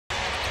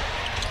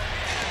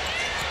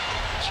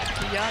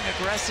young,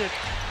 aggressive.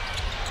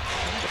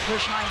 To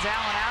push Hines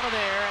Allen out of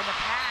there, and the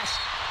pass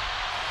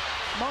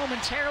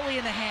momentarily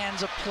in the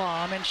hands of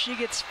Plum, and she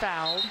gets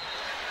fouled.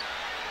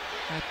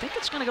 I think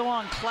it's going to go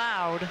on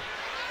Cloud.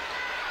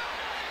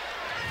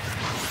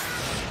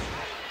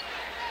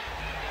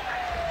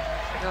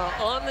 Now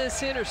on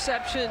this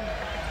interception.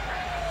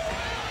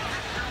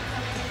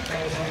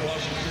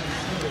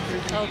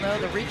 Oh no,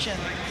 the reach-in.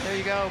 There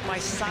you go, by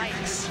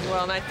Sykes.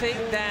 Well, and I think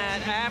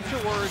that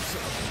afterwards,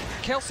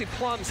 Kelsey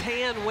Plum's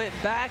hand went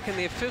back, and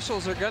the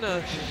officials are going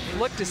to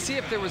look to see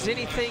if there was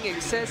anything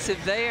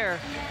excessive there.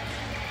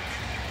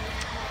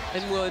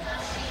 And would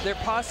there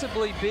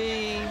possibly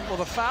be, well,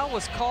 the foul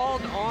was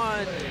called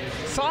on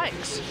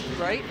Sykes,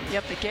 right?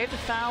 Yep, they gave the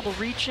foul, the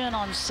reach-in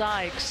on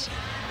Sykes.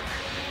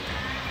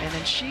 And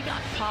then she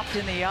got popped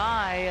in the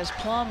eye as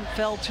Plum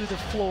fell to the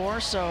floor.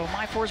 So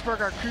Mai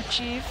Forsberg, our crew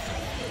chief,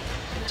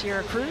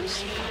 Tierra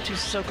Cruz, to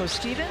Soko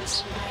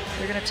Stevens.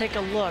 They're going to take a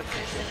look,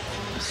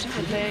 see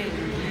what they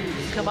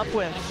come up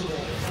with.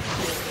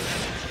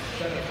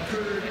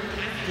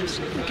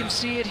 So we can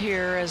see it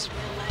here as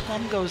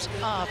Plum goes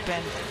up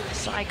and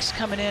Sykes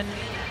coming in,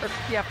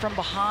 from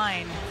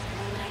behind.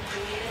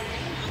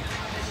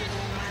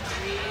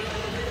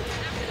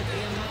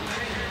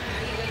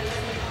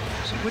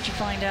 So what'd you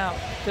find out?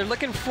 They're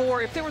looking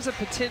for if there was a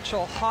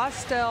potential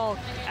hostile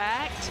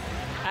act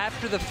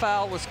after the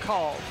foul was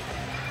called.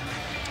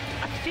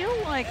 I feel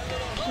like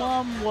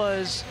Plum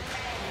was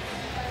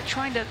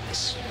trying to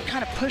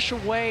kind of push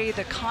away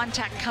the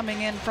contact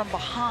coming in from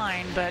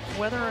behind, but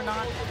whether or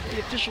not the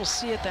officials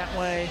see it that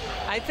way.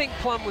 I think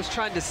Plum was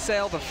trying to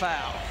sell the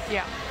foul.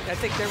 Yeah. I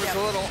think there was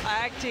a little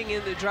acting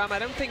in the drama. I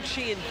don't think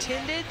she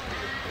intended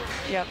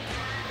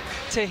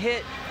to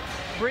hit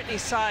Brittany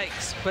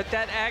Sykes, but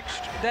that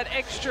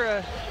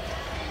extra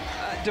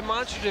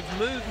demonstrative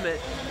movement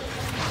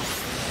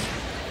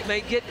may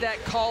get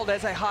that called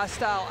as a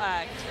hostile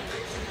act.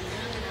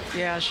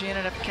 Yeah, she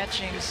ended up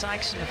catching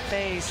Sykes in the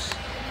face.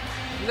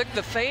 Look,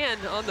 the fan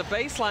on the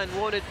baseline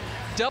wanted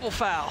double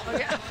foul. Oh,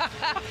 yeah.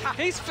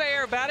 He's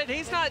fair about it.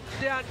 He's not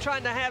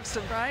trying to have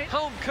some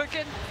home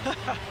cooking.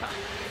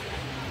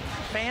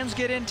 Fans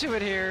get into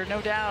it here, no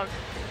doubt.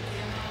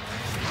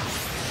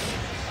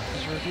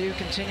 As review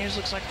continues,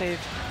 looks like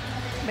they've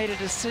made a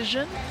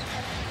decision.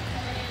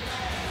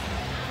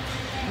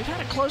 We've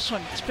had a close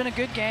one. It's been a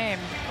good game.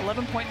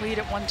 11-point lead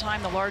at one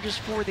time, the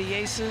largest for the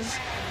Aces.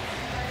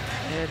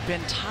 It had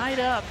been tied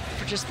up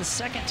for just the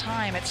second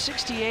time at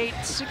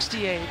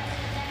 68-68.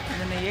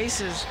 And then the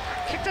Aces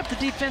kicked up the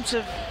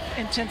defensive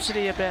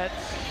intensity a bit,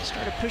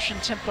 started pushing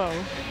tempo.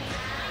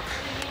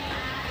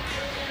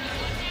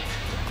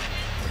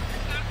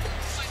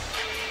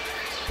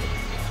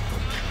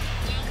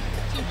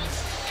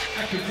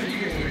 After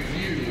video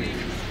review,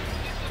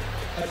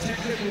 a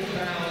technical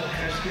foul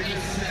has been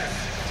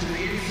assessed to the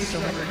Aces. So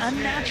an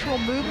unnatural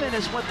movement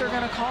is what they're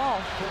going to call.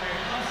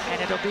 And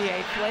it'll be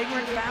a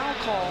flagrant foul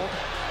called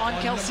on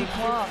Kelsey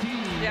Plum.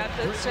 Yeah,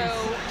 so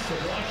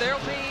there'll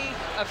be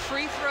a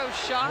free throw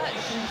shot,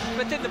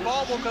 but then the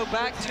ball will go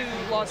back to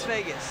Las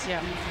Vegas.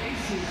 Yeah.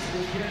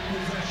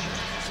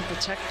 So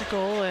the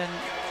technical, and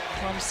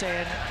Plum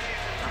saying,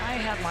 I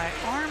have my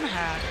arm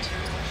hacked,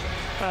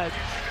 but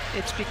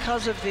it's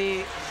because of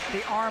the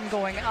arm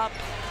going up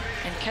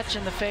and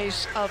catching the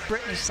face of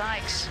Brittany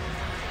Sykes.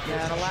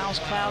 That allows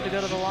Cloud to go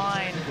to the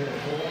line.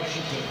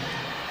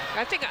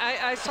 I think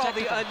I saw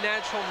the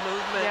unnatural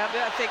movement. Yep.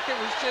 I think there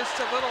was just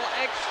a little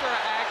extra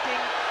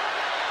acting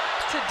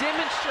to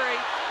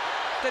demonstrate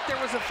that there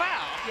was a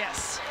foul.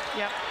 Yes.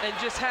 Yep. And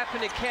just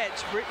happened to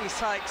catch Brittany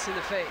Sykes in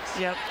the face.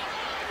 Yep.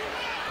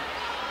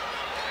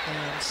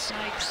 And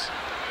Sykes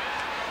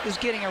is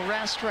getting a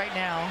rest right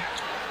now.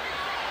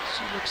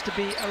 She looks to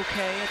be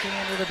okay at the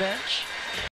end of the bench.